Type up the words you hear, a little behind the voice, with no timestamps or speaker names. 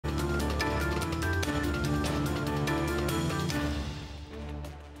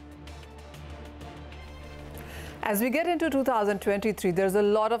As we get into 2023, there's a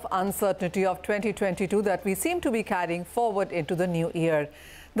lot of uncertainty of 2022 that we seem to be carrying forward into the new year.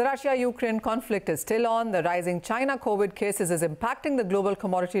 The Russia-Ukraine conflict is still on. The rising China COVID cases is impacting the global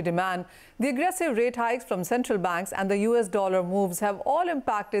commodity demand. The aggressive rate hikes from central banks and the US dollar moves have all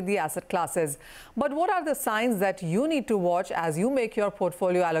impacted the asset classes. But what are the signs that you need to watch as you make your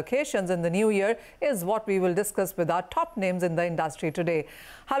portfolio allocations in the new year is what we will discuss with our top names in the industry today.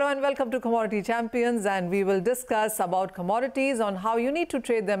 Hello and welcome to Commodity Champions, and we will discuss about commodities on how you need to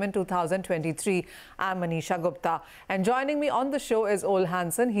trade them in 2023. I'm Manisha Gupta, and joining me on the show is Ole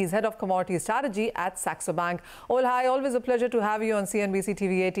Hansen. He's Head of Commodities Strategy at Saxobank. Ole, hi, always a pleasure to have you on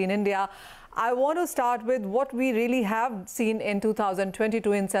CNBC-TV18 India. I want to start with what we really have seen in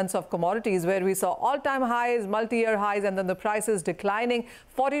 2022 in sense of commodities, where we saw all-time highs, multi-year highs, and then the prices declining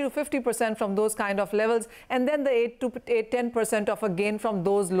 40 to 50% from those kind of levels, and then the 10% of a gain from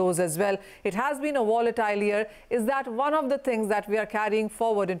those lows as well. It has been a volatile year. Is that one of the things that we are carrying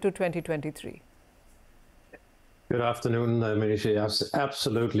forward into 2023? Good afternoon, Manisha. Yes,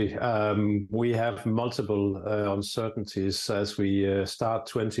 absolutely. We have multiple uncertainties as we start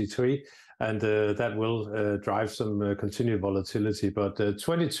 23. And that will drive some continued volatility. But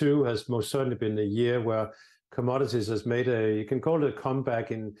 22 has most certainly been a year where commodities has made you can call it a comeback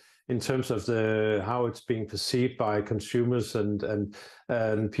in terms of how it's being perceived by consumers and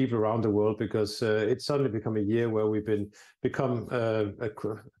people around the world, because it's suddenly become a year where we've become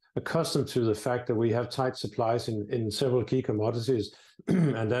accustomed to the fact that we have tight supplies in several key commodities,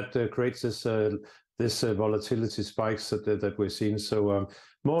 and that creates this volatility spikes that we're seeing. So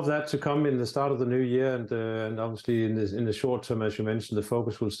more of that to come in the start of the new year, and obviously in the short term, as you mentioned, the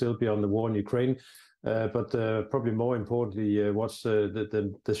focus will still be on the war in Ukraine, but probably more importantly, what's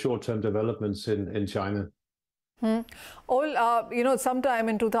the short-term developments in China. Ole, sometime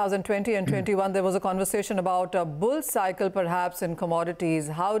in 2020 and 21, there was a conversation about a bull cycle perhaps in commodities.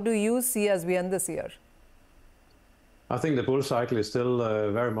 How do you see as we end this year? I think the bull cycle is still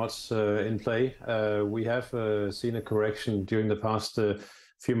very much in play. We have seen a correction during the past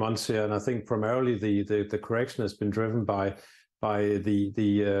few months here, and I think primarily the correction has been driven by the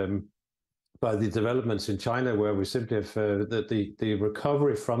developments in China, where we simply have the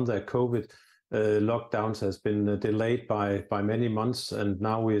recovery from their COVID lockdowns has been delayed by many months, and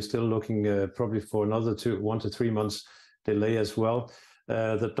now we are still looking probably for another 1 to 3 months delay as well.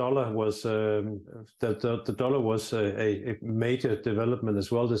 The dollar was a major development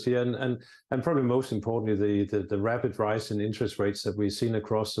as well this year, and probably most importantly the rapid rise in interest rates that we've seen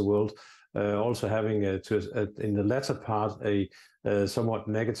across the world, also having in the latter part a somewhat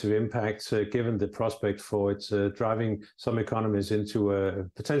negative impact, given the prospect for it driving some economies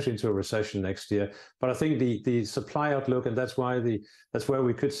potentially into a recession next year. But I think the supply outlook, and that's where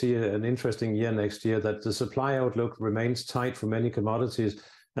we could see an interesting year next year, that the supply outlook remains tight for many commodities,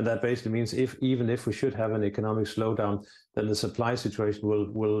 and that basically means even if we should have an economic slowdown, then the supply situation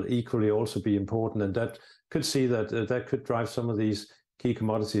will equally also be important, and that could see that could drive some of these key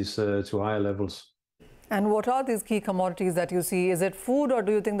commodities to higher levels. And what are these key commodities that you see? Is it food, or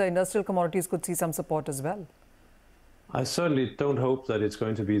do you think the industrial commodities could see some support as well? I certainly don't hope that it's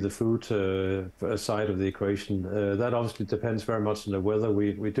going to be the food side of the equation. That obviously depends very much on the weather.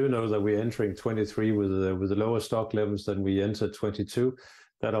 We do know that we're entering 23 with the lower stock levels than we entered 22.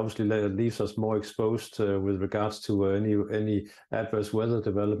 That obviously leaves us more exposed with regards to any adverse weather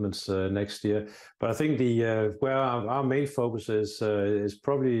developments next year. But I think where our main focus is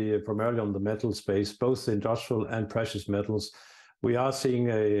probably primarily on the metal space, both industrial and precious metals. We are seeing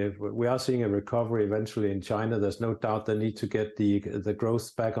a recovery eventually in China. There's no doubt they need to get the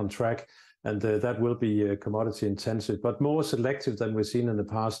growth back on track, and that will be commodity intensive, but more selective than we've seen in the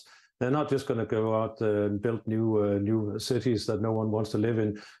past. They're not just going to go out and build new cities that no one wants to live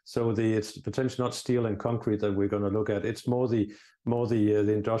in. So it's potentially not steel and concrete that we're going to look at. It's more the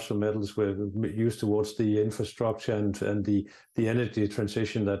industrial metals we're used towards the infrastructure and the energy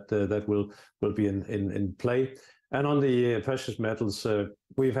transition that will be in play. And on the precious metals,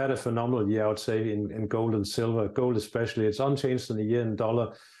 we've had a phenomenal year, I would say, in gold and silver. Gold especially, it's unchanged in the year in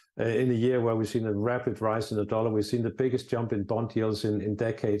dollar. In a year where we've seen a rapid rise in the dollar, we've seen the biggest jump in bond yields in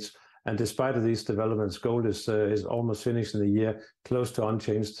decades. And despite of these developments, gold is almost finished in the year, close to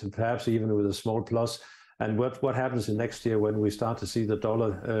unchanged, perhaps even with a small plus. And what happens in next year when we start to see the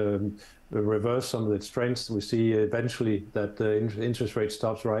dollar reverse some of its strengths? We see eventually that the interest rate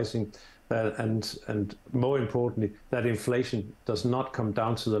stops rising, and more importantly, that inflation does not come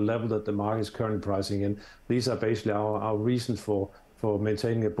down to the level that the market is currently pricing in. These are basically our reasons for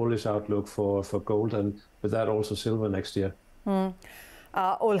maintaining a bullish outlook for gold, and with that also silver next year.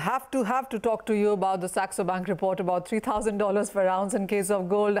 We'll have to talk to you about the Saxobank report about $3,000 per ounce in case of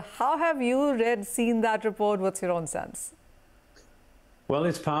gold. How have you seen that report? What's your own sense? Well,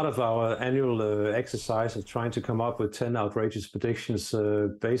 it's part of our annual exercise of trying to come up with 10 outrageous predictions.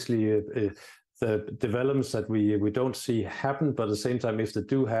 Basically, the developments that we don't see happen, but at the same time, if they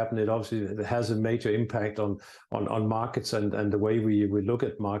do happen, it obviously has a major impact on markets and the way we look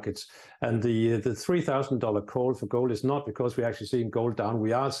at markets. And the $3,000 call for gold is not because we're actually seeing gold down.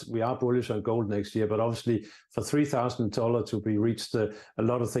 We are bullish on gold next year, but obviously for $3,000 to be reached, a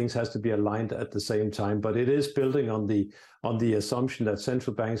lot of things has to be aligned at the same time. But it is building on the assumption that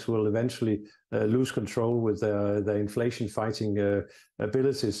central banks will eventually lose control with their inflation fighting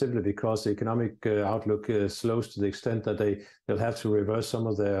abilities, simply because the economic outlook slows to the extent that they'll have to reverse some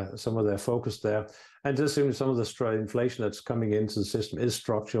of their focus there. And just simply some of the inflation that's coming into the system is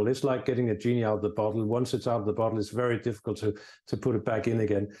structural. It's like getting a genie out of the bottle. Once it's out of the bottle, it's very difficult to put it back in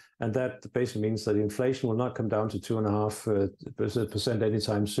again. And that basically means that inflation will not come down to 2.5%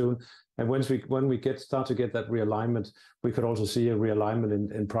 anytime soon. And when we start to get that realignment, we could also see a realignment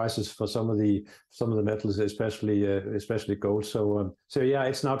in prices for some of the metals, especially gold. So yeah,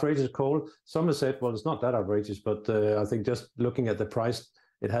 it's an outrageous call. Some have said, well, it's not that outrageous, but I think just looking at the price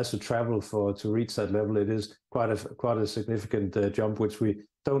it has to travel to reach that level, it is quite a significant jump, which we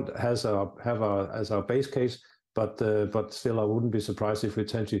don't have as our base case. But still, I wouldn't be surprised if we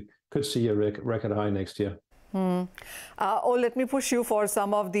potentially could see a record high next year. Let me push you for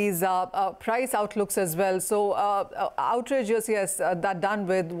some of these price outlooks as well. So outrageous, yes, that done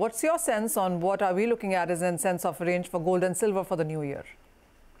with. What's your sense on what are we looking at as in sense of range for gold and silver for the new year?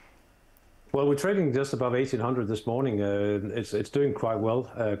 Well, we're trading just above 1,800 this morning. It's doing quite well,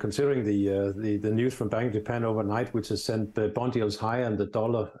 considering the news from Bank of Japan overnight, which has sent the bond yields higher and the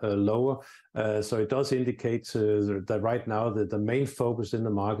dollar lower. So it does indicate that right now the main focus in the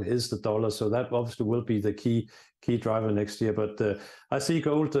market is the dollar. So that obviously will be the key driver next year. But I see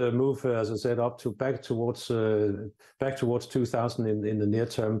gold move, as I said, back towards 2,000 in the near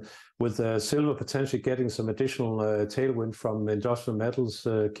term, with silver potentially getting some additional tailwind from industrial metals,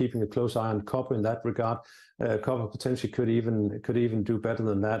 keeping a close eye on copper in that regard. Copper potentially could even do better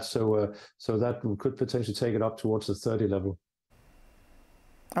than that. So that could potentially take it up towards the 30 level.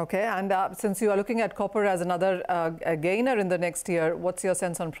 Okay, and since you are looking at copper as another gainer in the next year, what's your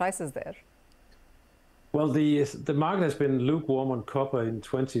sense on prices there? Well, the market has been lukewarm on copper in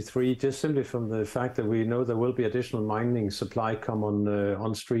 23, just simply from the fact that we know there will be additional mining supply come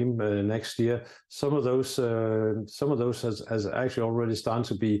on stream next year. Some of those has actually already started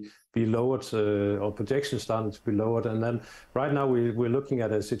to be lowered, or projections started to be lowered. And then right now we're looking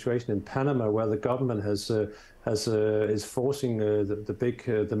at a situation in Panama where the government is forcing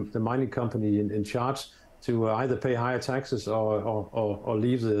the mining company in charge to either pay higher taxes or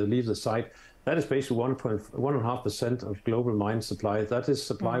leave the site. That is basically 1.5% of global mine supply. That is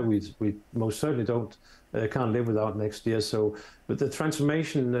supply we most certainly can't live without next year. So with the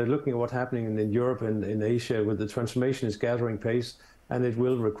transformation, looking at what's happening in Europe and in Asia, with the transformation is gathering pace, and it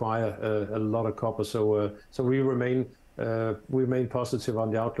will require a lot of copper. So we remain positive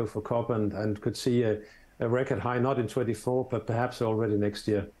on the outlook for copper and could see a record high, not in 24, but perhaps already next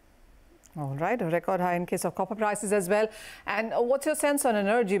year. All right, a record high in case of copper prices as well. And what's your sense on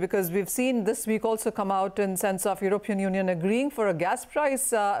energy? Because we've seen this week also come out in sense of European Union agreeing for a gas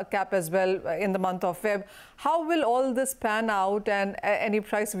price cap as well in the month of Feb. How will all this pan out, and any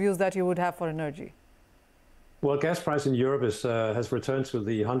price views that you would have for energy? Well, gas price in Europe has returned to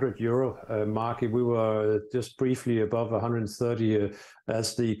the €100 mark. We were just briefly above 130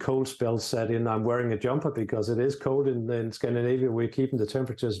 as the cold spell set in. I'm wearing a jumper because it is cold in Scandinavia. We're keeping the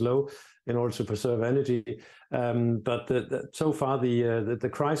temperatures low in order to preserve energy. But so far, the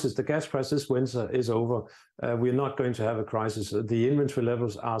crisis, the gas price this winter is over. We're not going to have a crisis. The inventory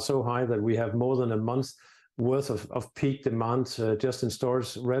levels are so high that we have more than a month worth of peak demand just in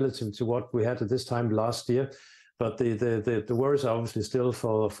storage relative to what we had at this time last year. But the worries are obviously still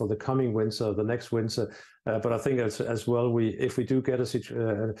for the coming winter, the next winter. But I think as well, if we do get a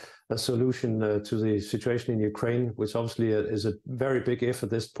solution to the situation in Ukraine, which obviously is a very big if at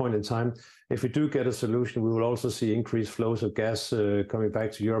this point in time, if we do get a solution, we will also see increased flows of gas coming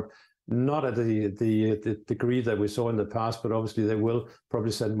back to Europe. Not at the degree that we saw in the past, but obviously they will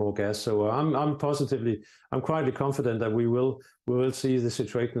probably send more gas. So I'm quietly confident that we will see the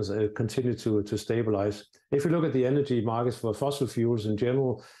situation continue to stabilize. If we look at the energy markets for fossil fuels in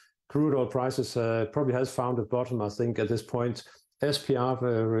general, crude oil prices probably has found a bottom, I think, at this point.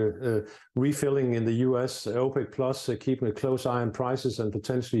 SPR refilling in the US, OPEC Plus keeping a close eye on prices and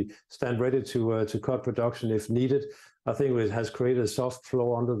potentially stand ready to cut production if needed. I think it has created a soft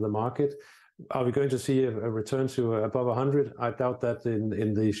floor under the market. Are we going to see a return to above 100? I doubt that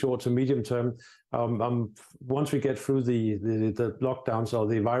in the short to medium term. Once we get through the lockdowns or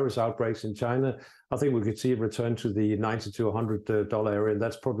the virus outbreaks in China, I think we could see a return to the $90 to $100 area, and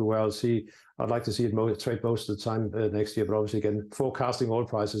that's probably where I'd like to see it trade most of the time next year. But obviously, again, forecasting oil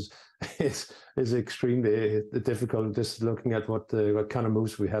prices is extremely difficult. Just looking at what kind of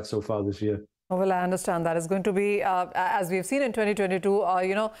moves we had so far this year. Well, I understand that is going to be, as we've seen in 2022,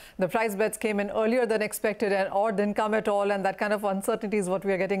 the price bets came in earlier than expected or didn't come at all. And that kind of uncertainty is what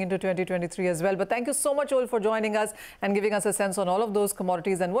we are getting into 2023 as well. But thank you so much, Ole, for joining us and giving us a sense on all of those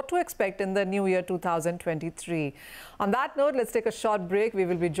commodities and what to expect in the new year 2023. On that note, let's take a short break. We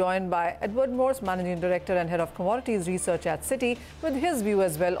will be joined by Edward Morse, Managing Director and Head of Commodities Research at Citi, with his view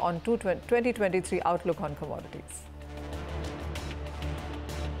as well on 2023 outlook on commodities.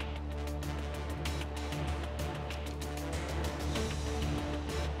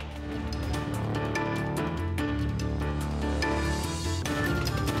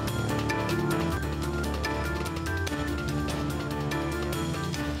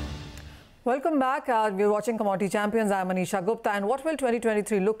 Welcome back. We're watching Commodity Champions. I'm Anisha Gupta. And what will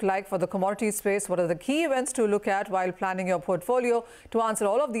 2023 look like for the commodity space? What are the key events to look at while planning your portfolio? To answer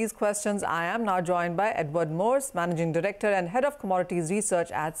all of these questions, I am now joined by Edward Morse, Managing Director and Head of Commodities Research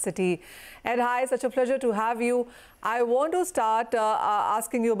at Citi. Ed, hi, such a pleasure to have you. I want to start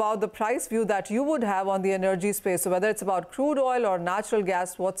asking you about the price view that you would have on the energy space. So whether it's about crude oil or natural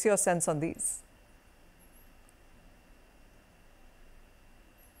gas, what's your sense on these?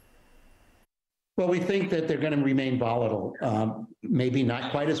 Well, we think that they're going to remain volatile, maybe not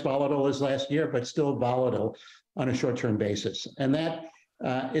quite as volatile as last year, but still volatile on a short-term basis. And that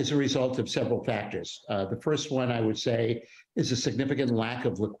is a result of several factors. The first one, I would say, is a significant lack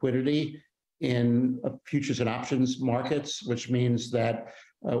of liquidity in futures and options markets, which means that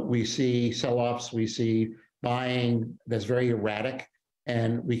we see sell-offs, we see buying that's very erratic,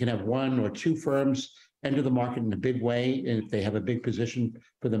 and we can have one or two firms enter the market in a big way, and if they have a big position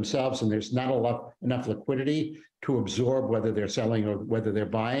for themselves and there's not enough liquidity to absorb whether they're selling or whether they're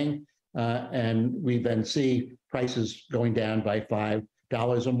buying, and we then see prices going down by $5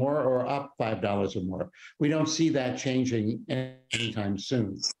 or more or up $5 or more. We don't see that changing anytime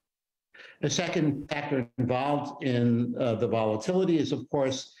soon. The second factor involved in the volatility is, of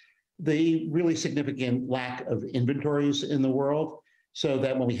course, the really significant lack of inventories in the world, so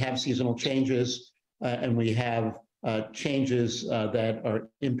that when we have seasonal changes, and we have changes that are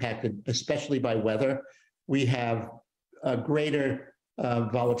impacted, especially by weather, we have a greater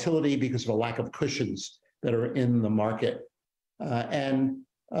volatility because of a lack of cushions that are in the market. And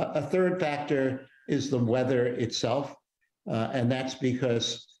a third factor is the weather itself, and that's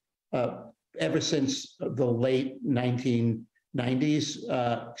because ever since the late 1990s,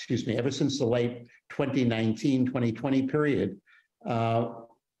 ever since the late 2019-2020 period,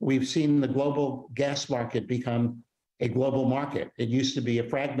 we've seen the global gas market become a global market. It used to be a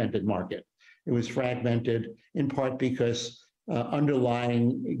fragmented market. It was fragmented in part because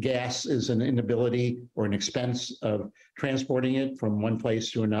underlying gas is an inability or an expense of transporting it from one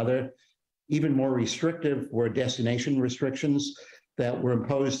place to another. Even more restrictive were destination restrictions that were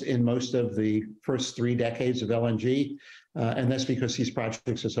imposed in most of the first 3 decades of LNG. And that's because these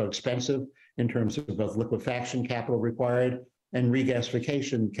projects are so expensive in terms of both liquefaction capital required and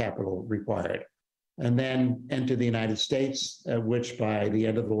regasification capital required. And then enter the United States, which by the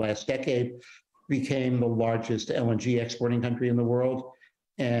end of the last decade became the largest LNG exporting country in the world.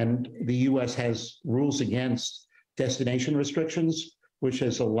 And the US has rules against destination restrictions, which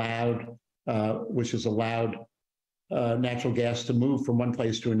has allowed natural gas to move from one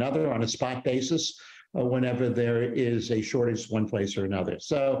place to another on a spot basis whenever there is a shortage one place or another.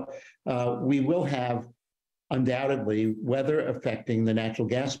 So we will have undoubtedly weather affecting the natural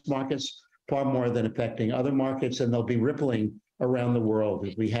gas markets far more than affecting other markets, and they'll be rippling around the world.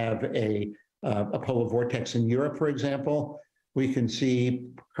 If we have a polar vortex in Europe, for example, we can see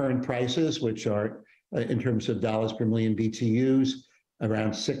current prices, which are in terms of dollars per million BTUs,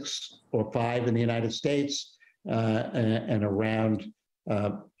 around 6 or 5 in the United States, and around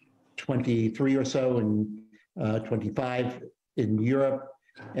 23 or so and 25 in Europe,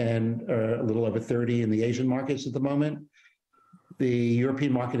 and a little over 30 in the Asian markets at the moment. The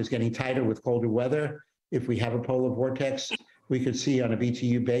European market is getting tighter with colder weather. If we have a polar vortex, we could see on a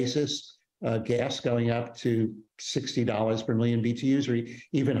BTU basis, gas going up to $60 per million BTUs or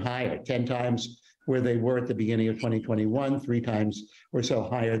even higher, 10 times where they were at the beginning of 2021, 3 times or so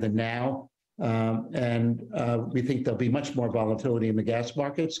higher than now. We think there'll be much more volatility in the gas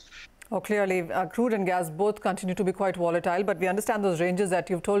markets. Oh, clearly, crude and gas both continue to be quite volatile, but we understand those ranges that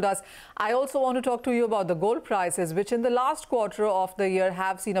you've told us. I also want to talk to you about the gold prices, which in the last quarter of the year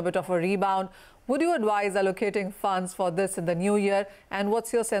have seen a bit of a rebound. Would you advise allocating funds for this in the new year? And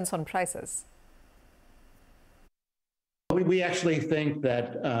what's your sense on prices? We actually think that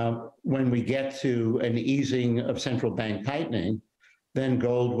when we get to an easing of central bank tightening, then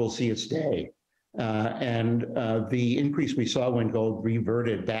gold will see its day. The increase we saw when gold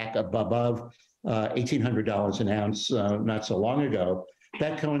reverted back above $1,800 an ounce not so long ago,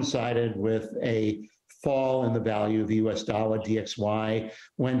 that coincided with a fall in the value of the US dollar. DXY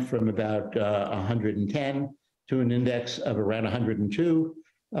went from about 110 to an index of around 102.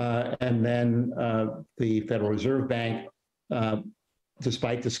 And then the Federal Reserve Bank,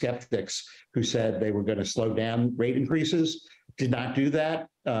 despite the skeptics who said they were going to slow down rate increases, did not do that.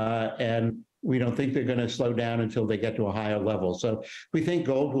 And we don't think they're going to slow down until they get to a higher level. So we think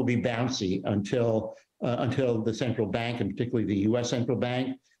gold will be bouncy until the central bank, and particularly the US central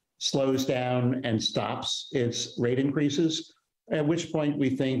bank, slows down and stops its rate increases, at which point we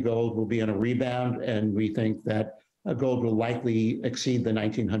think gold will be on a rebound, and we think that gold will likely exceed the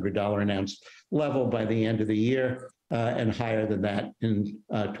 $1,900 an ounce level by the end of the year, and higher than that in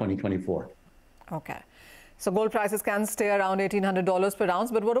 2024. Okay. So gold prices can stay around $1,800 per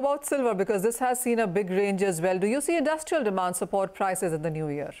ounce, but what about silver? Because this has seen a big range as well. Do you see industrial demand support prices in the new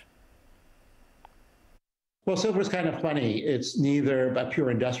year? Well, silver is kind of funny. It's neither a pure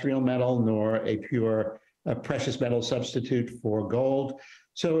industrial metal nor a pure precious metal substitute for gold.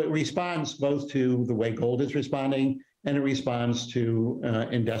 So it responds both to the way gold is responding, and it responds to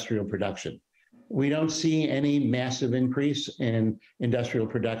industrial production. We don't see any massive increase in industrial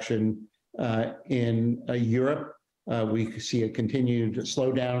production in Europe. We see a continued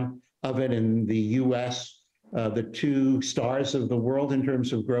slowdown of it in the US. The 2 stars of the world in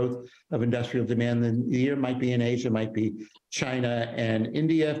terms of growth of industrial demand in the year might be in Asia, might be China and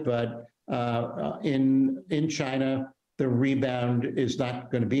India, but in China, the rebound is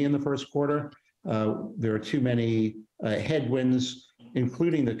not going to be in the first quarter. There are too many headwinds,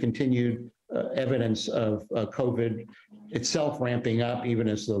 including the continued evidence of COVID itself ramping up, even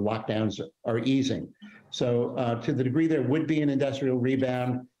as the lockdowns are easing. So to the degree there would be an industrial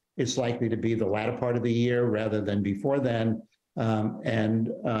rebound, it's likely to be the latter part of the year rather than before then, and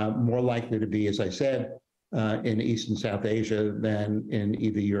more likely to be, as I said, in East and South Asia than in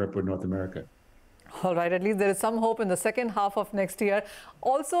either Europe or North America. All right, at least there is some hope in the second half of next year.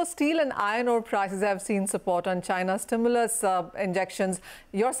 Also, steel and iron ore prices have seen support on China's stimulus injections.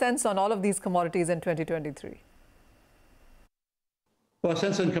 Your sense on all of these commodities in 2023? Well,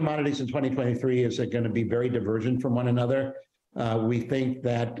 sense on commodities in 2023 is going to be very divergent from one another. We think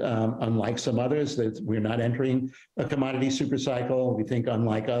that unlike some others, that we're not entering a commodity supercycle. We think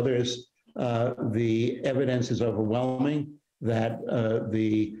unlike others, the evidence is overwhelming that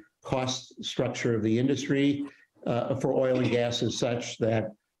the cost structure of the industry for oil and gas is such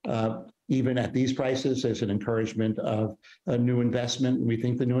that even at these prices, there's an encouragement of a new investment. We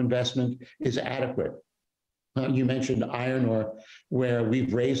think the new investment is adequate. You mentioned iron ore, where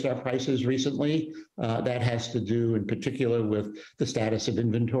we've raised our prices recently. That has to do in particular with the status of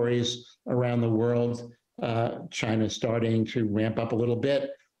inventories around the world. China is starting to ramp up a little bit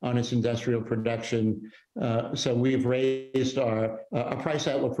on its industrial production. So we've raised our price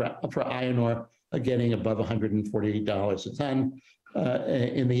outlook for iron ore, getting above $140 a ton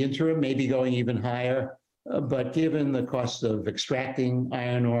in the interim, maybe going even higher. But given the cost of extracting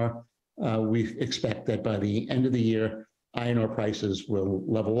iron ore, we expect that by the end of the year, iron ore prices will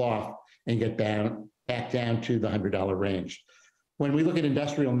level off and get back down to the $100 range. When we look at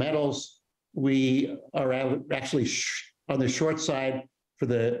industrial metals, we are actually on the short side for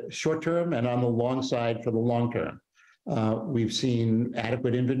the short term and on the long side for the long term. We've seen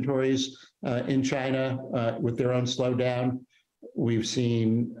adequate inventories in China with their own slowdown. We've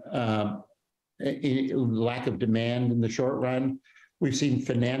seen lack of demand in the short run. We've seen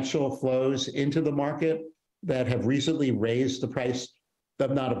financial flows into the market that have recently raised the price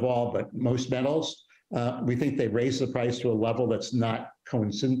of not of all, but most metals. We think they raised the price to a level that's not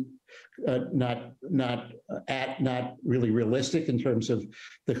not really realistic in terms of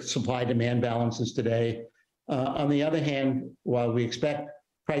the supply-demand balances today. On the other hand, while we expect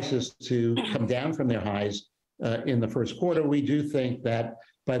prices to come down from their highs in the first quarter, we do think that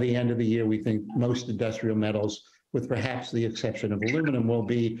by the end of the year, we think most industrial metals, with perhaps the exception of aluminum, will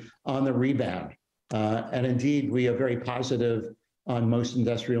be on the rebound. And indeed, we are very positive on most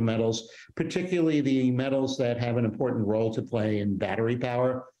industrial metals, particularly the metals that have an important role to play in battery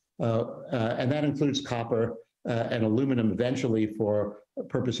power. And that includes copper and aluminum eventually for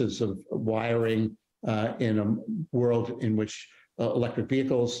purposes of wiring in a world in which electric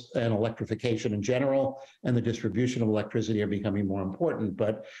vehicles and electrification in general and the distribution of electricity are becoming more important.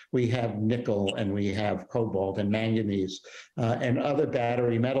 But we have nickel and we have cobalt and manganese and other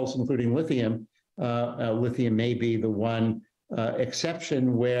battery metals, including lithium. Lithium may be the one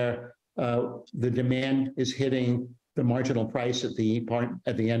exception where the demand is hitting the marginal price at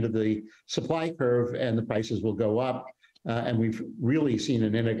the end of the supply curve, and the prices will go up. And we've really seen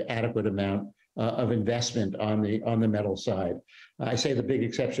an inadequate amount of investment on the metal side. I say the big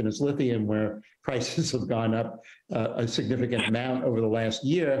exception is lithium, where prices have gone up a significant amount over the last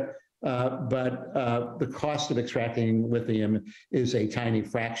year. But the cost of extracting lithium is a tiny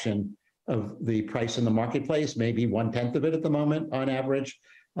fraction of the price in the marketplace, maybe 1/10 of it at the moment on average.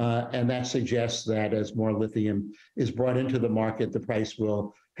 And that suggests that as more lithium is brought into the market, the price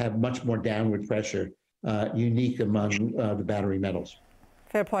will have much more downward pressure, unique among the battery metals.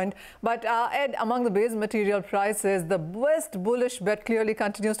 Fair point. But Ed, among the base material prices, the best bullish bet clearly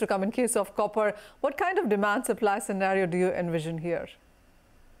continues to come in case of copper. What kind of demand-supply scenario do you envision here?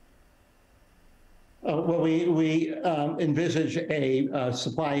 Well, we envisage a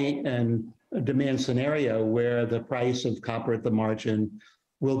supply and demand scenario where the price of copper at the margin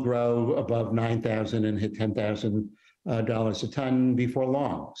will grow above $9,000 and hit $10,000 a ton before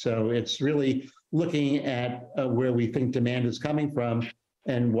long. So it's really looking at where we think demand is coming from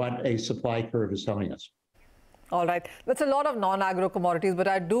and what a supply curve is telling us. All right. That's a lot of non-agro commodities, but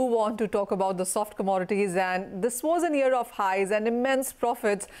I do want to talk about the soft commodities. And this was a year of highs and immense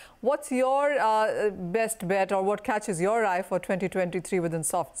profits. What's your best bet, or what catches your eye for 2023 within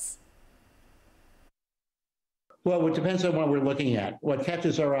softs? Well, it depends on what we're looking at. What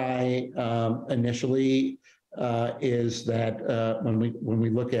catches our eye initially is that when we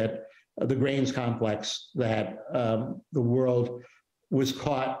look at the grains complex, that the world was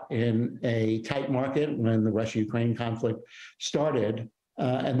caught in a tight market when the Russia-Ukraine conflict started.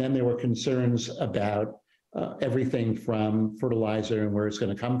 And then there were concerns about everything from fertilizer and where it's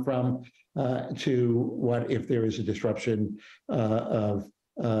going to come from to what if there is a disruption of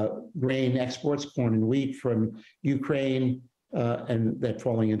grain exports, corn and wheat from Ukraine, and that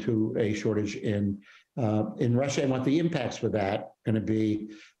falling into a shortage in Russia, and what the impacts for that going to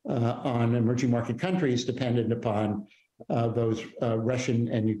be on emerging market countries dependent upon those Russian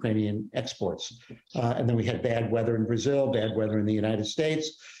and Ukrainian exports. And then we had bad weather in Brazil, bad weather in the United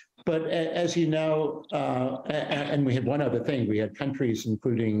States. But as you know, and we had one other thing, we had countries,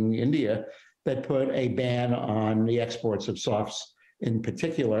 including India, that put a ban on the exports of softs in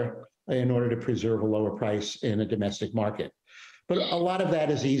particular in order to preserve a lower price in a domestic market. But a lot of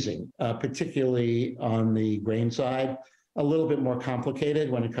that is easing, particularly on the grain side. A little bit more complicated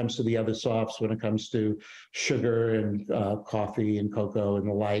when it comes to the other softs, when it comes to sugar and coffee and cocoa and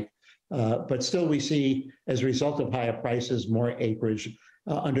the like. But still we see, as a result of higher prices, more acreage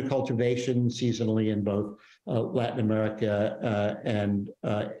under cultivation seasonally in both Latin America and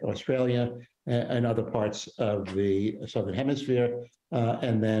Australia and other parts of the Southern Hemisphere,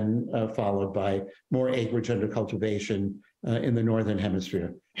 and then followed by more acreage under cultivation in the Northern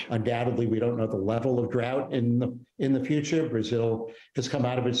Hemisphere. Undoubtedly, we don't know the level of drought in the future. Brazil has come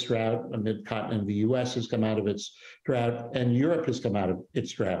out of its drought, the mid-continent of the US has come out of its drought, and Europe has come out of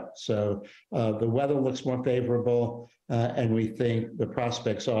its drought. So the weather looks more favorable, and we think the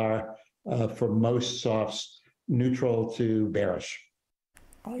prospects are, for most softs, neutral to bearish.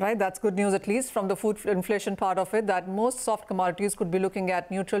 All right, that's good news, at least from the food inflation part of it, that most soft commodities could be looking at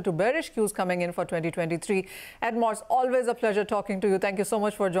neutral to bearish cues coming in for 2023. Ed Morse, always a pleasure talking to you. Thank you so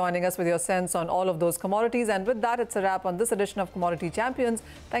much for joining us with your sense on all of those commodities. And with that, it's a wrap on this edition of Commodity Champions.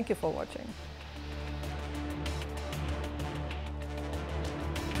 Thank you for watching.